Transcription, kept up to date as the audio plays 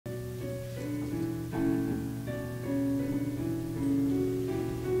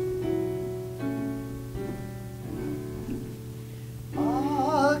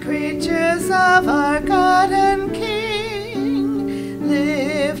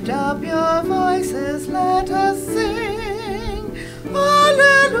Lift up your voices, let us sing.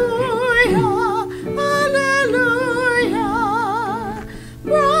 Alleluia, alleluia.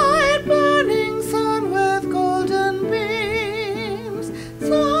 Bright burning sun with golden beams,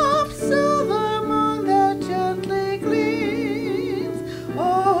 soft silver moon that gently gleams.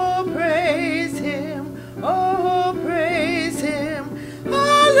 Oh, praise him, oh, praise him.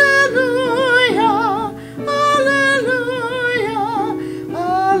 Alleluia, alleluia,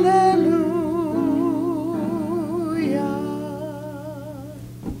 alleluia.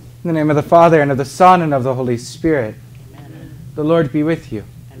 In the name of the Father, and of the Son, and of the Holy Spirit. Amen. The Lord be with you.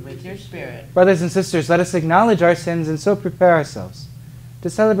 And with your spirit. Brothers and sisters, let us acknowledge our sins and so prepare ourselves to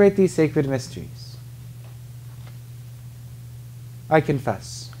celebrate these sacred mysteries. I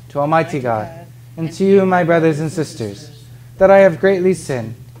confess to Almighty God and to you, my brothers and sisters, that I have greatly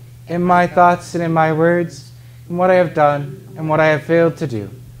sinned in my thoughts and in my words, in what I have done and what I have failed to do,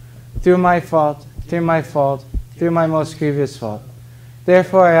 through my fault, through my most grievous fault.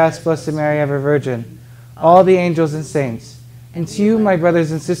 Therefore I ask Blessed Mary, ever Virgin, all the angels and saints, and to you, my brothers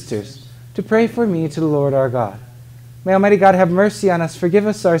and sisters, to pray for me to the Lord our God. May Almighty God have mercy on us, forgive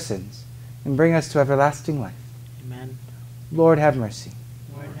us our sins, and bring us to everlasting life. Amen. Lord, have mercy.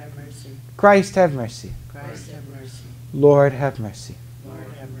 Lord, have mercy. Christ, have mercy. Christ, have mercy. Lord, have mercy.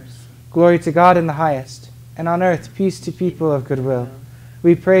 Lord, have mercy. Glory to God in the highest, and on earth peace to people of good will.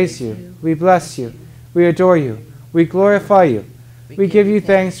 We praise you, we bless you, we adore you, we glorify you. We give you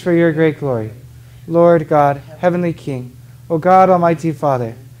thanks for your great glory. Lord God, heavenly King, O God, almighty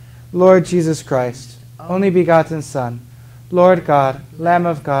Father, Lord Jesus Christ, only begotten Son, Lord God, Lamb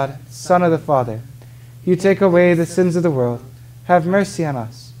of God, Son of the Father, you take away the sins of the world, have mercy on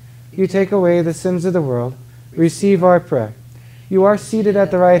us. You take away the sins of the world, receive our prayer. You are seated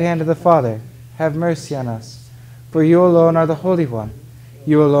at the right hand of the Father, have mercy on us. For you alone are the Holy One,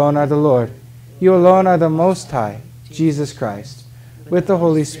 you alone are the Lord, you alone are the Most High, Jesus Christ, with the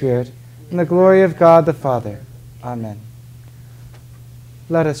Holy Spirit, in the glory of God the Father. Amen.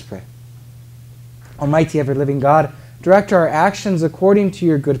 Let us pray. Almighty ever-living God, direct our actions according to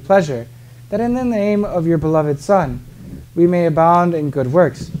your good pleasure, that in the name of your beloved Son, we may abound in good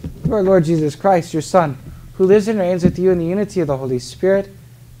works. Through our Lord Jesus Christ, your Son, who lives and reigns with you in the unity of the Holy Spirit,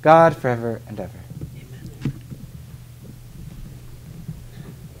 God forever and ever. Amen.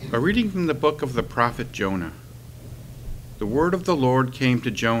 A reading from the book of the prophet Jonah. The word of the Lord came to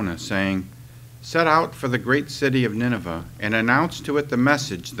Jonah, saying, Set out for the great city of Nineveh, and announce to it the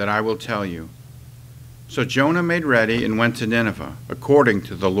message that I will tell you. So Jonah made ready and went to Nineveh, according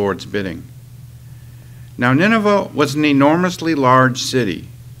to the Lord's bidding. Now Nineveh was an enormously large city.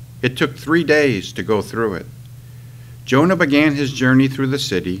 It took 3 days to go through it. Jonah began his journey through the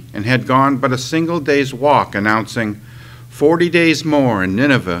city, and had gone but a single day's walk, announcing, 40 days more, and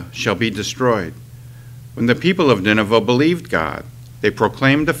Nineveh shall be destroyed. When the people of Nineveh believed God, they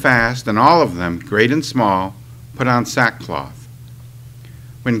proclaimed a fast, and all of them, great and small, put on sackcloth.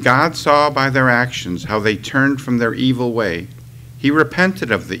 When God saw by their actions how they turned from their evil way, he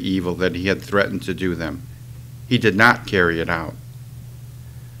repented of the evil that he had threatened to do them. He did not carry it out.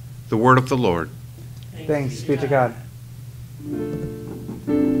 The word of the Lord. Thanks be to God.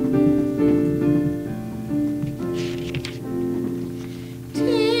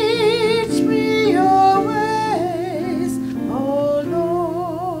 Teach me your ways, O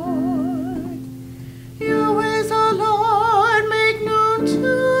Lord. Your ways, O Lord, make known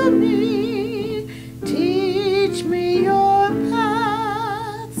to me. Teach me your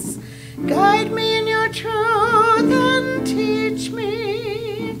paths. Guide me in your truth and teach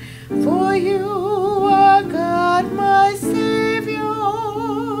me. For you are God, my Savior.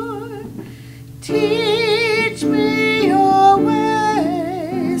 Teach me your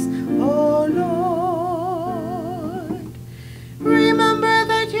ways, O Lord. Remember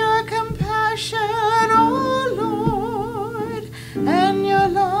that your compassion, O Lord, and your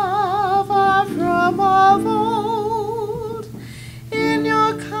love are from of old. In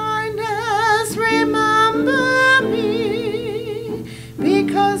your kindness remember me,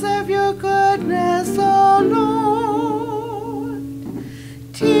 because of your goodness, O Lord.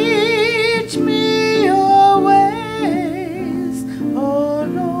 Teach me your ways, O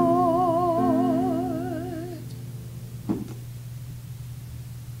Lord.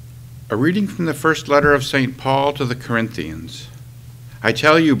 A reading from the first letter of St. Paul to the Corinthians. I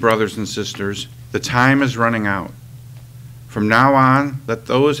tell you, brothers and sisters, the time is running out. From now on, let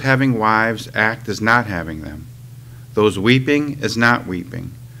those having wives act as not having them, those weeping as not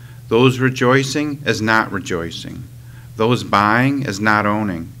weeping, those rejoicing as not rejoicing, those buying as not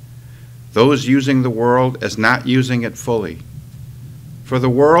owning, those using the world as not using it fully. For the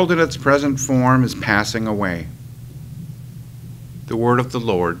world in its present form is passing away. The word of the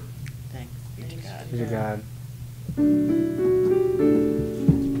Lord. Thanks be to God. Be to God.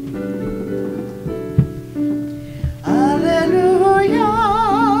 Alleluia,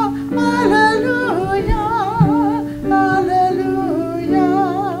 alleluia, alleluia.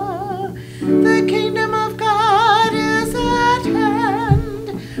 The kingdom of God is at hand.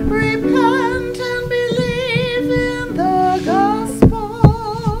 Repent and believe in the gospel.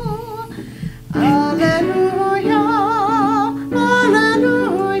 Alleluia,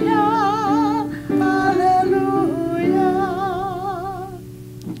 alleluia, alleluia.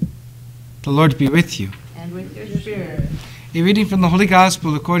 The Lord be with you. And with your spirit, A reading from the Holy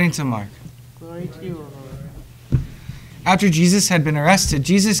Gospel according to Mark. glory to you, O Lord. After John had been arrested,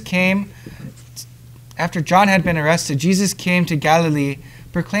 Jesus came to Galilee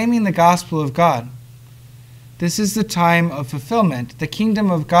proclaiming the gospel of God. This is the time of fulfillment. The kingdom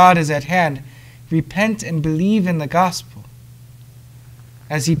of God is at hand. Repent and believe in the gospel.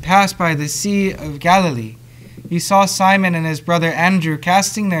 As he passed by the Sea of Galilee, he saw Simon and his brother Andrew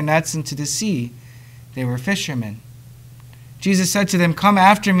casting their nets into the sea. They were fishermen. Jesus said to them, "Come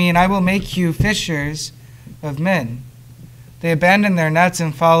after me, and I will make you fishers of men." They abandoned their nets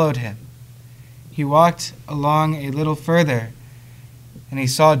and followed him. He walked along a little further, and he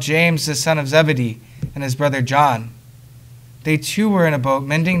saw James the son of Zebedee and his brother John. They too were in a boat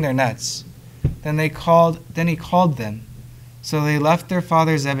mending their nets. Then he called them. So they left their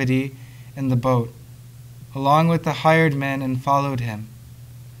father Zebedee in the boat, along with the hired men, and followed him.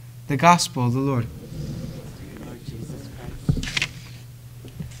 The Gospel of the Lord. Lord Jesus Christ.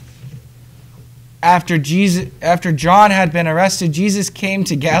 After John had been arrested, Jesus came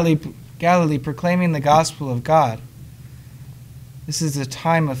to Galilee proclaiming the gospel of God. This is a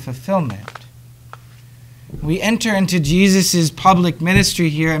time of fulfillment. We enter into Jesus' public ministry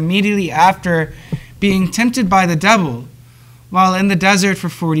here immediately after being tempted by the devil while in the desert for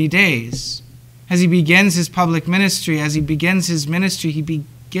 40 days. As he begins his public ministry, he begins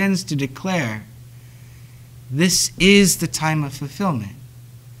to declare, this is the time of fulfillment.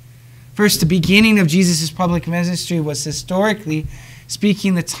 First, the beginning of Jesus' public ministry was historically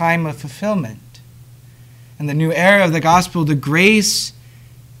speaking the time of fulfillment. In the new era of the gospel, the grace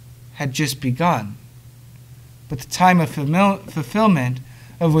had just begun. But the time of fulfillment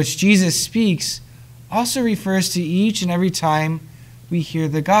of which Jesus speaks also refers to each and every time we hear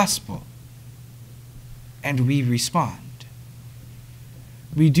the gospel and we respond.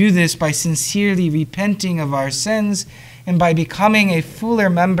 We do this by sincerely repenting of our sins and by becoming a fuller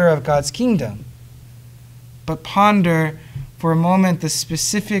member of God's kingdom. But ponder for a moment the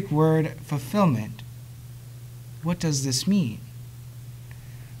specific word fulfillment. What does this mean?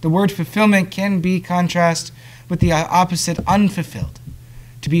 The word fulfillment can be contrasted with the opposite, unfulfilled.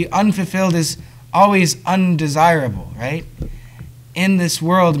 To be unfulfilled is always undesirable, right? In this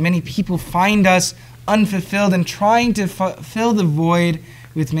world, many people find us unfulfilled and trying to fill the void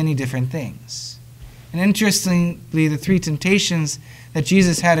with many different things. And interestingly, the 3 temptations that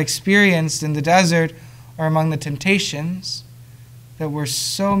Jesus had experienced in the desert are among the temptations that were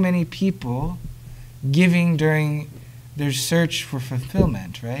so many people giving during their search for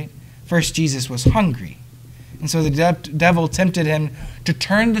fulfillment, right? First, Jesus was hungry. And so the devil tempted him to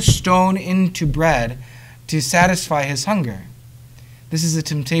turn the stone into bread to satisfy his hunger. This is a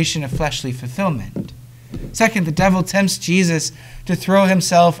temptation of fleshly fulfillment. Second, the devil tempts Jesus to throw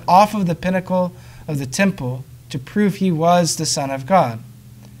himself off of the pinnacle of the temple to prove he was the Son of God.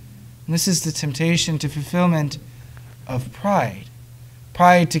 And this is the temptation to fulfillment of pride.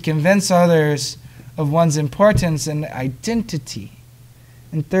 Pride to convince others of one's importance and identity.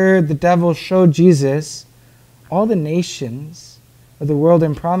 And third, the devil showed Jesus all the nations of the world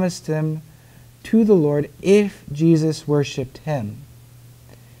and promised him to the Lord if Jesus worshipped him.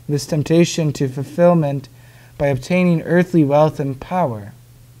 This temptation to fulfillment by obtaining earthly wealth and power.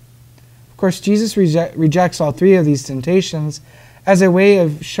 Of course, Jesus rejects all 3 of these temptations as a way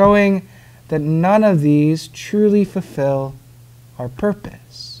of showing that none of these truly fulfill our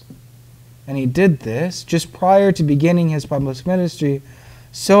purpose. And he did this just prior to beginning his public ministry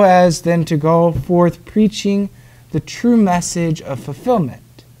so as then to go forth preaching the true message of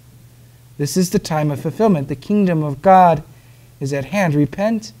fulfillment. This is the time of fulfillment. The kingdom of God is at hand.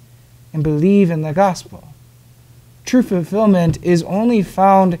 Repent and believe in the gospel. True fulfillment is only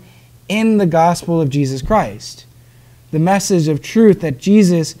found in the gospel of Jesus Christ, the message of truth that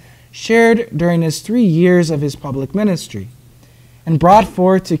Jesus shared during his 3 years of his public ministry and brought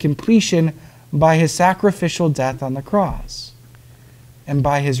forth to completion by his sacrificial death on the cross and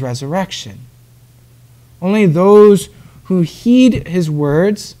by his resurrection. Only those who heed his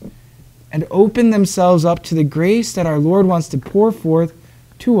words and open themselves up to the grace that our Lord wants to pour forth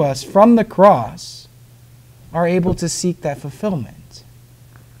to us from the cross, are able to seek that fulfillment.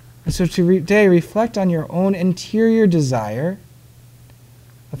 And so today, reflect on your own interior desire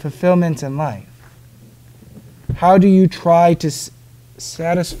of fulfillment in life. How do you try to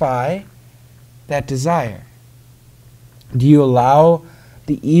satisfy that desire? Do you allow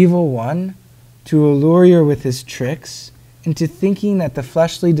the evil one to allure you with his tricks into thinking that the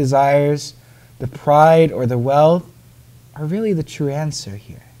fleshly desires, the pride, or the wealth are really the true answer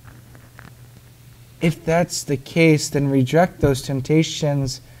here? If that's the case, then reject those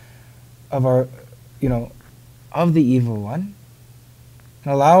temptations of of the evil one,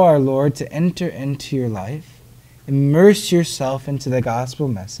 and allow our Lord to enter into your life, immerse yourself into the gospel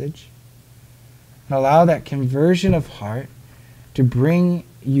message, and allow that conversion of heart to bring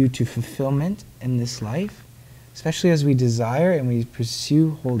you to fulfillment in this life, especially as we desire and we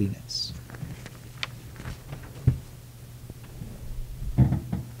pursue holiness.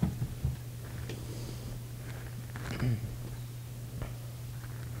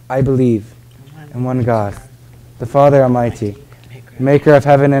 I believe in one God, the Father Almighty, maker of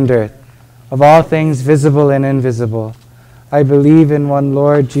heaven and earth, of all things visible and invisible. I believe in one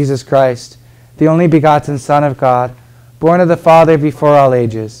Lord Jesus Christ, the only begotten Son of God, born of the Father before all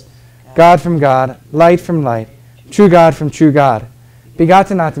ages, God from God, light from light, true God from true God,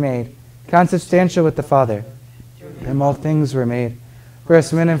 begotten not made, consubstantial with the Father. And all things were made. For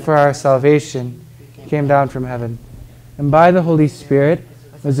us men and for our salvation, he came down from heaven, and by the Holy Spirit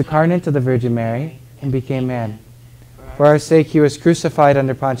was incarnate of the Virgin Mary, and became man. For our sake he was crucified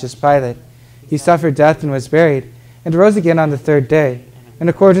under Pontius Pilate. He suffered death and was buried, and rose again on the third day, in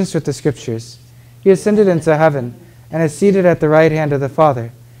accordance with the Scriptures. He ascended into heaven, and is seated at the right hand of the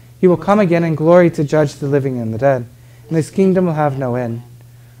Father. He will come again in glory to judge the living and the dead, and his kingdom will have no end.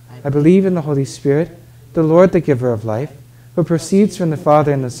 I believe in the Holy Spirit, the Lord, the giver of life, who proceeds from the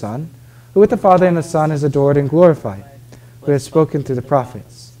Father and the Son, who with the Father and the Son is adored and glorified, who has spoken through the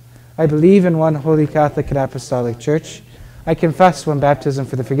prophets. I believe in one holy Catholic and Apostolic Church. I confess one baptism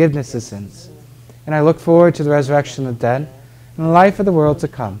for the forgiveness of sins. And I look forward to the resurrection of the dead and the life of the world to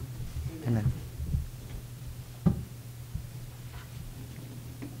come. Amen.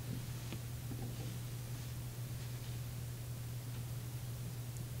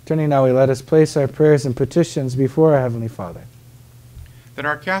 Turning now, we let us place our prayers and petitions before our Heavenly Father. That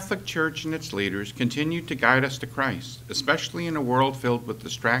our Catholic Church and its leaders continue to guide us to Christ, especially in a world filled with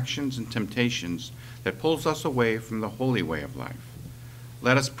distractions and temptations that pulls us away from the holy way of life.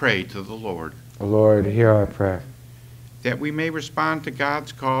 Let us pray to the Lord. O Lord, hear our prayer. That we may respond to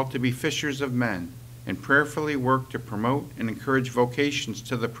God's call to be fishers of men and prayerfully work to promote and encourage vocations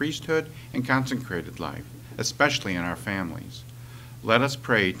to the priesthood and consecrated life, especially in our families. Let us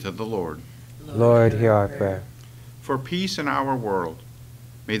pray to the Lord. Lord, hear our prayer. For peace in our world,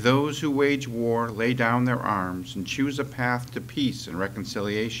 may those who wage war lay down their arms and choose a path to peace and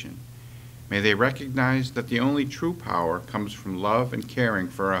reconciliation. May they recognize that the only true power comes from love and caring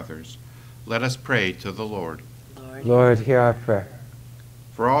for others. Let us pray to the Lord. Lord, hear our prayer.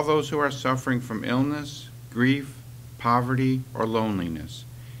 For all those who are suffering from illness, grief, poverty, or loneliness,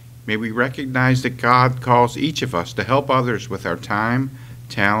 may we recognize that God calls each of us to help others with our time,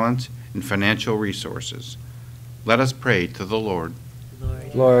 talent, and financial resources. Let us pray to the Lord.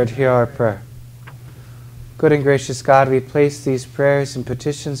 Lord, hear our prayer. Good and gracious God, we place these prayers and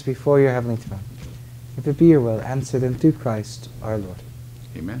petitions before your heavenly throne. If it be your will, answer them through Christ our Lord.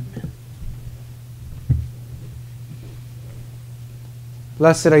 Amen.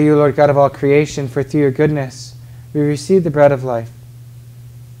 Blessed are you, Lord God of all creation, for through your goodness we receive the bread of life.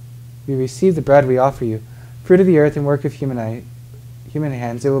 We receive the bread we offer you, fruit of the earth and work of human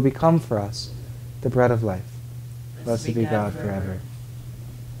hands. It will become for us the bread of life. Blessed be God forever.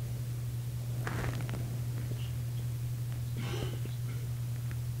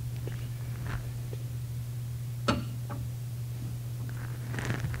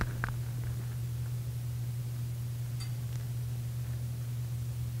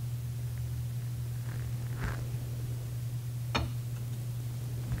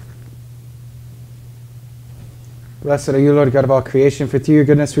 Blessed are you, Lord God of all creation, for through your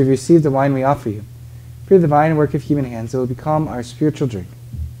goodness we've received the wine we offer you. Through the divine work of human hands, it will become our spiritual drink.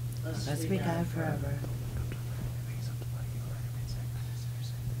 Blessed be God forever.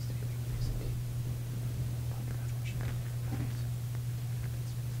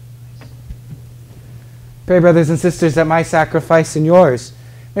 Pray, brothers and sisters, that my sacrifice and yours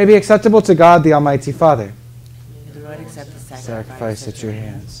may be acceptable to God, the Almighty Father. May the Lord accept the Sacrifice at your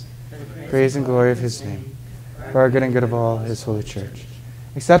hands. Praise and glory of his name. for our good and good of all his holy church.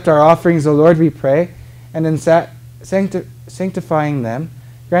 Accept our offerings, O Lord, we pray, and in sanctifying them,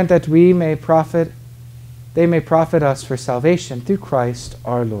 grant that they may profit us for salvation through Christ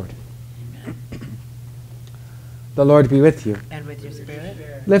our Lord. The Lord be with you. And with your spirit,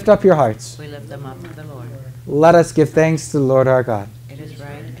 Lift up your hearts. we lift them up to the Lord. Let us give thanks to the Lord our God. It is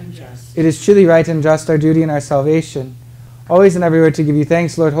right and just. It is truly right and just, our duty and our salvation, always and everywhere to give you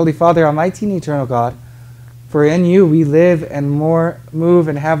thanks, Lord, Holy Father, Almighty and eternal God, for in you we live and move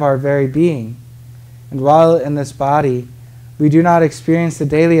and have our very being. And while in this body, we do not experience the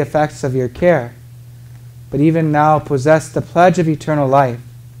daily effects of your care, but even now possess the pledge of eternal life.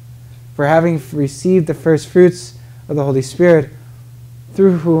 For having received the first fruits of the Holy Spirit,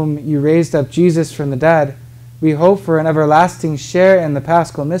 through whom you raised up Jesus from the dead, we hope for an everlasting share in the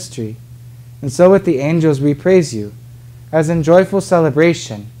Paschal mystery. And so with the angels we praise you, as in joyful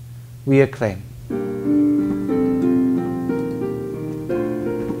celebration we acclaim.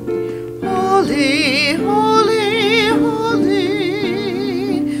 Holy, holy,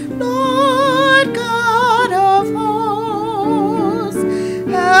 holy, Lord God of hosts,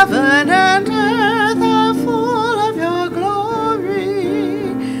 heaven and earth are full of your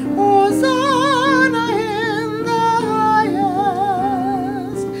glory. Hosanna in the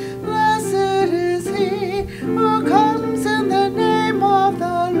highest. Blessed is he who comes in the name of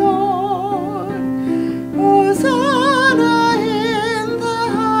the Lord. Hosanna in the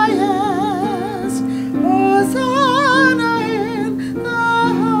highest. Hosanna in the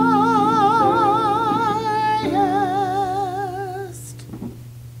highest.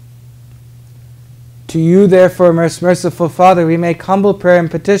 To you, therefore, most merciful Father, we make humble prayer and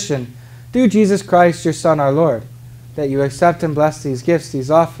petition, through Jesus Christ, your Son, our Lord, that you accept and bless these gifts,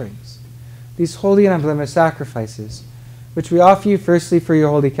 these offerings, these holy and unblemished sacrifices, which we offer you firstly for your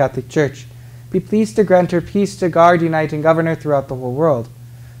holy Catholic Church. Be pleased to grant her peace to guard, unite, and govern her throughout the whole world,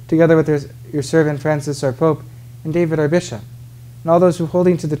 together with your servant Francis, our Pope, and David, our Bishop, and all those who,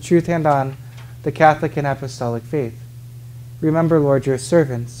 holding to the truth, hand on the Catholic and Apostolic faith. Remember, Lord, your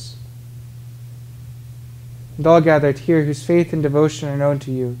servants, and all gathered here whose faith and devotion are known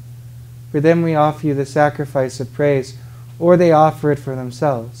to you. For them we offer you the sacrifice of praise, or they offer it for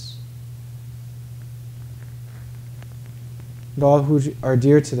themselves. And all who are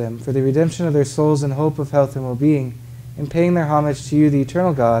dear to them, for the redemption of their souls and hope of health and well-being, in paying their homage to you, the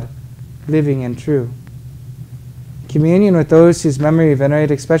eternal God, living and true. Communion with those whose memory we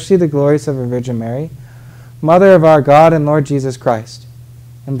venerate, especially the glories of our Virgin Mary, Mother of our God and Lord Jesus Christ,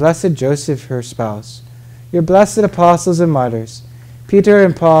 and blessed Joseph, her spouse, your blessed apostles and martyrs, Peter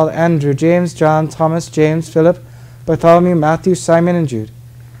and Paul, Andrew, James, John, Thomas, James, Philip, Bartholomew, Matthew, Simon, and Jude,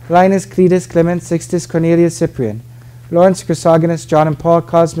 Linus, Cletus, Clement, Sixtus, Cornelius, Cyprian, Lawrence, Chrysogonus, John and Paul,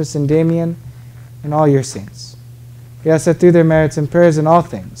 Cosmas, and Damian, and all your saints. We ask that through their merits and prayers in all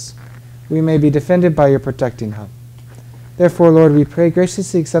things, we may be defended by your protecting help. Therefore, Lord, we pray,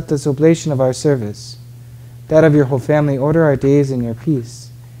 graciously accept this oblation of our service, that of your whole family. Order our days in your peace,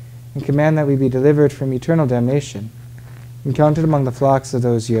 and command that we be delivered from eternal damnation, and counted among the flocks of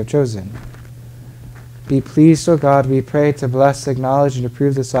those you have chosen. Be pleased, O God, we pray, to bless, acknowledge, and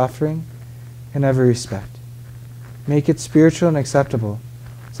approve this offering in every respect. Make it spiritual and acceptable,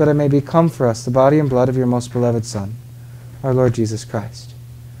 so that it may become for us the body and blood of your most beloved Son, our Lord Jesus Christ.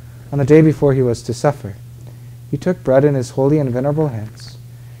 On the day before he was to suffer, he took bread in his holy and venerable hands.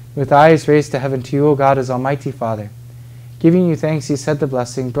 With eyes raised to heaven to you, O God, his almighty Father, giving you thanks, he said the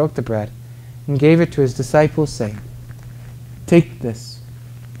blessing, broke the bread, and gave it to his disciples, saying, "Take this,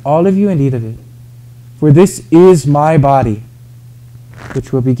 all of you, and eat of it, for this is my body,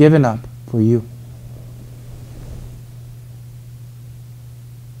 which will be given up for you."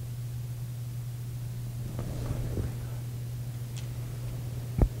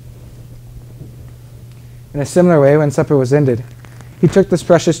 In a similar way, when supper was ended, he took this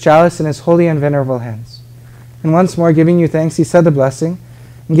precious chalice in his holy and venerable hands. And once more, giving you thanks, he said the blessing,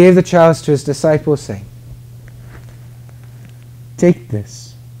 and gave the chalice to his disciples, saying, "Take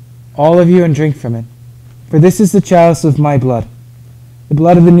this, all of you, and drink from it, for this is the chalice of my blood, the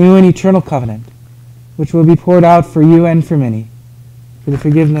blood of the new and eternal covenant, which will be poured out for you and for many, for the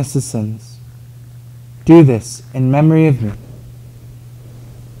forgiveness of sins. Do this in memory of me."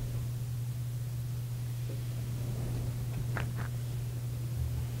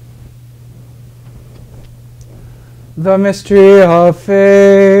 The mystery of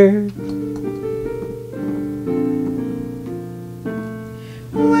faith.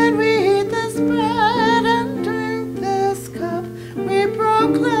 When we eat this bread and drink this cup, we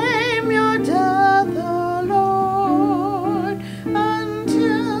proclaim your death, O Lord,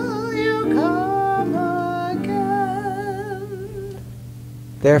 until you come again.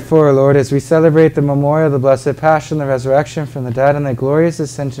 Therefore, Lord, as we celebrate the memorial of the blessed passion, the resurrection from the dead, and the glorious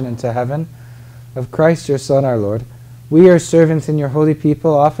ascension into heaven of Christ your Son, our Lord, we, your servants and your holy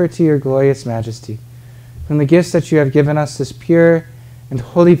people, offer to your glorious majesty, from the gifts that you have given us, this pure and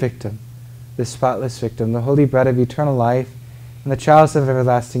holy victim, this spotless victim, the holy bread of eternal life, and the chalice of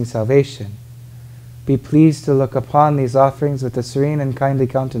everlasting salvation. Be pleased to look upon these offerings with a serene and kindly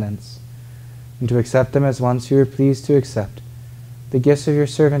countenance, and to accept them as once you were pleased to accept the gifts of your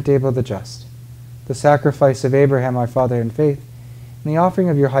servant Abel the just, the sacrifice of Abraham our father in faith, and the offering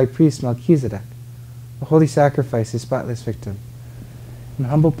of your high priest Melchizedek, the holy sacrifice, his spotless victim. In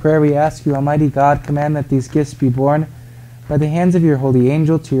humble prayer we ask you, Almighty God, command that these gifts be borne by the hands of your holy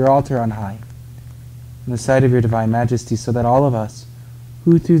angel to your altar on high, in the sight of your divine majesty, so that all of us,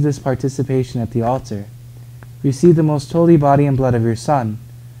 who through this participation at the altar receive the most holy body and blood of your Son,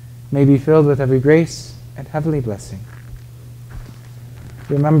 may be filled with every grace and heavenly blessing.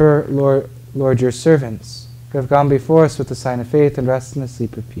 Remember, Lord, your servants, who have gone before us with the sign of faith, and rest in the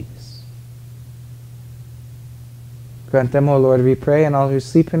sleep of peace. Grant them, O Lord, we pray, and all who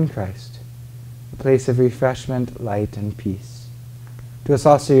sleep in Christ, a place of refreshment, light, and peace. To us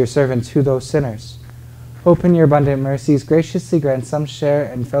also, your servants, who, though sinners, hope in your abundant mercies, graciously grant some share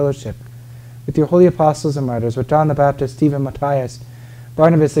and fellowship with your holy apostles and martyrs, with John the Baptist, Stephen, Matthias,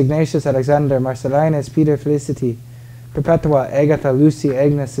 Barnabas, Ignatius, Alexander, Marcellinus, Peter, Felicity, Perpetua, Agatha, Lucy,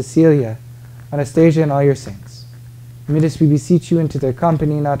 Agnes, Cecilia, Anastasia, and all your saints. Admit us, we beseech you, into their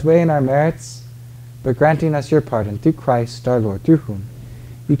company, not weighing our merits, but granting us your pardon through Christ our Lord, through whom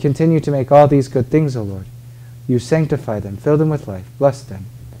you continue to make all these good things, O Lord. You sanctify them, fill them with life, bless them,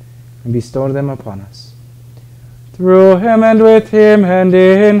 and bestow them upon us. Through him, and with him, and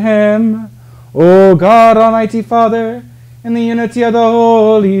in him, O God, Almighty Father, in the unity of the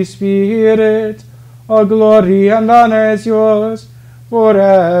Holy Spirit, all glory and honor is yours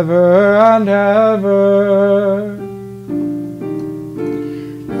forever and ever.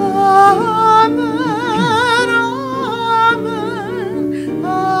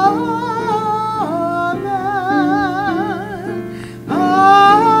 Amen,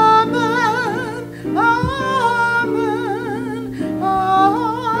 amen, amen,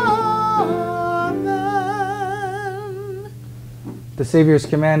 amen, amen. The Savior's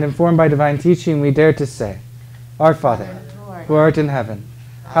command, informed by divine teaching, we dare to say, Our Father, who art in heaven,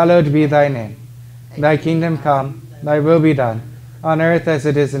 hallowed be thy name. Thy kingdom come, thy will be done, on earth as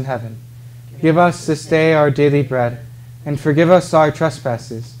it is in heaven. Give us this day our daily bread, and forgive us our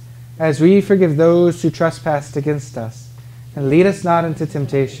trespasses, as we forgive those who trespass against us. And lead us not into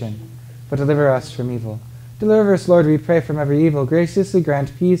temptation, but deliver us from evil. Deliver us, Lord, we pray, from every evil. Graciously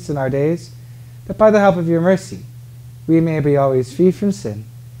grant peace in our days, that by the help of your mercy we may be always free from sin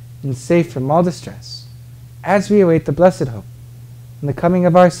and safe from all distress, as we await the blessed hope and the coming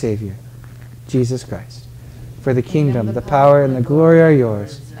of our Savior, Jesus Christ. For the kingdom, the power, and the glory are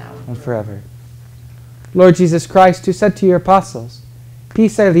yours, and forever. Lord Jesus Christ, who said to your apostles,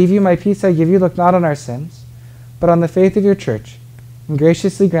 Peace I leave you, my peace I give you, look not on our sins, but on the faith of your church, and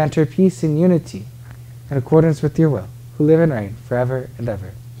graciously grant her peace and unity, in accordance with your will, who live and reign forever and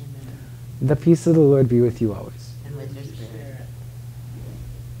ever. Amen. The peace of the Lord be with you always. And with your spirit.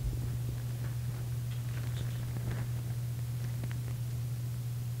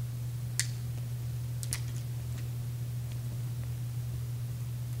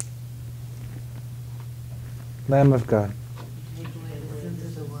 Lamb of God, You take away the sins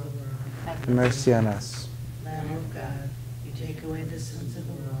of the world. Have mercy on us. Lamb of God, you take away the sins of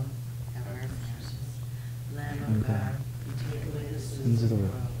the world. Have mercy on us. Lamb of God, you take away the sins of the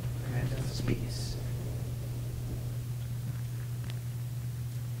world. Grant us peace.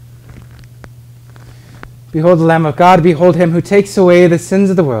 Behold the Lamb of God, behold him who takes away the sins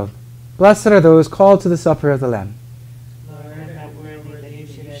of the world. Blessed are those called to the supper of the Lamb. Lord, I'm not worthy that you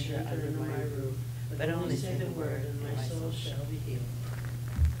should enter under my roof, but only say the word, and my soul shall be healed.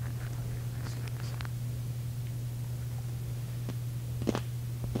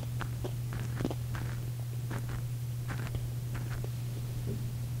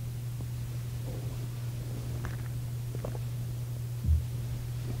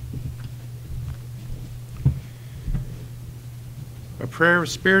 A prayer of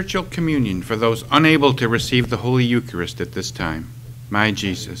spiritual communion for those unable to receive the Holy Eucharist at this time. My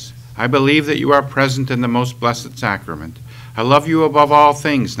Jesus, I believe that you are present in the most blessed sacrament. I love you above all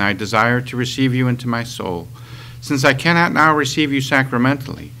things, and I desire to receive you into my soul. Since I cannot now receive you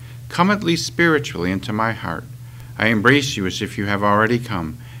sacramentally, come at least spiritually into my heart. I embrace you as if you have already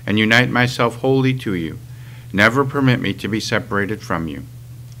come, and unite myself wholly to you. Never permit me to be separated from you.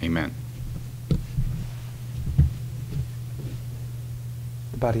 Amen.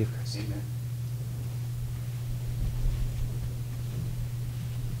 body of Christ. Amen.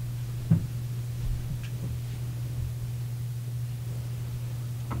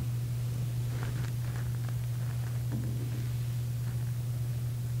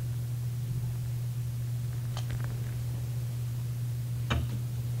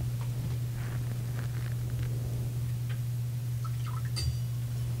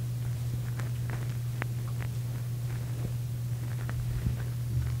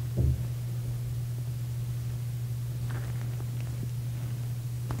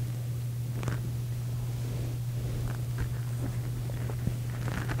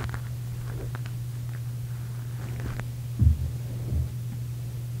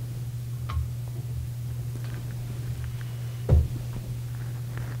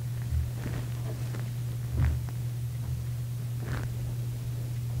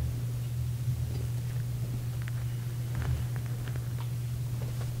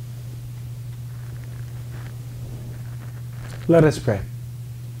 Let us pray.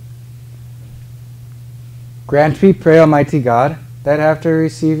 Grant, we pray, Almighty God, that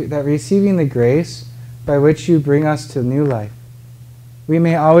receiving the grace by which you bring us to new life, we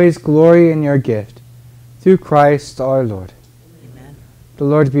may always glory in your gift, through Christ our Lord. Amen. The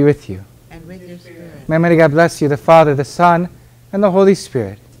Lord be with you. And with your spirit. May Almighty God bless you, the Father, the Son, and the Holy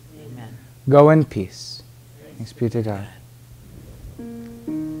Spirit. Amen. Go in peace. Thanks be to God.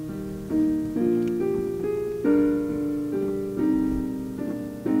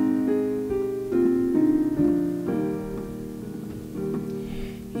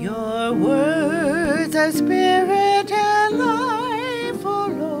 Your words are spirit and life, O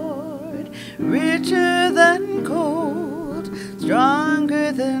Lord, richer than gold,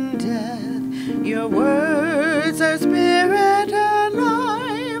 stronger than death. Your words are spirit and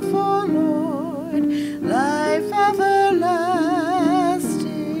life, O Lord, life everlasting.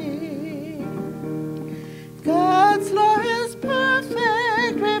 God's law is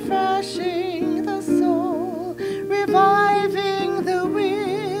perfect, refreshing the soul, reviving the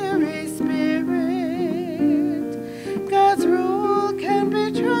weary spirit. God's rule can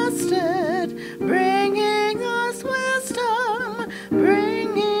be trusted, bringing us wisdom,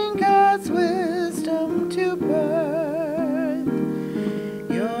 bringing God's wisdom to birth.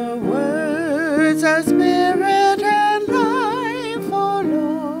 Your words are spirit and life, O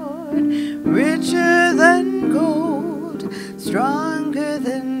Lord, richer than gold, stronger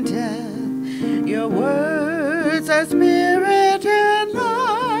than death. Your words are spirit and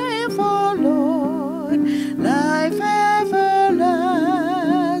life, O Lord, life everlasting.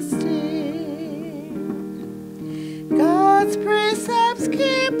 God's precepts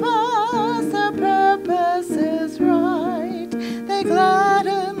keep us, their purpose is right. They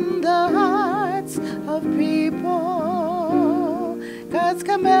gladden the hearts of people. God's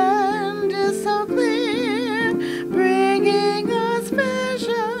command is so clear.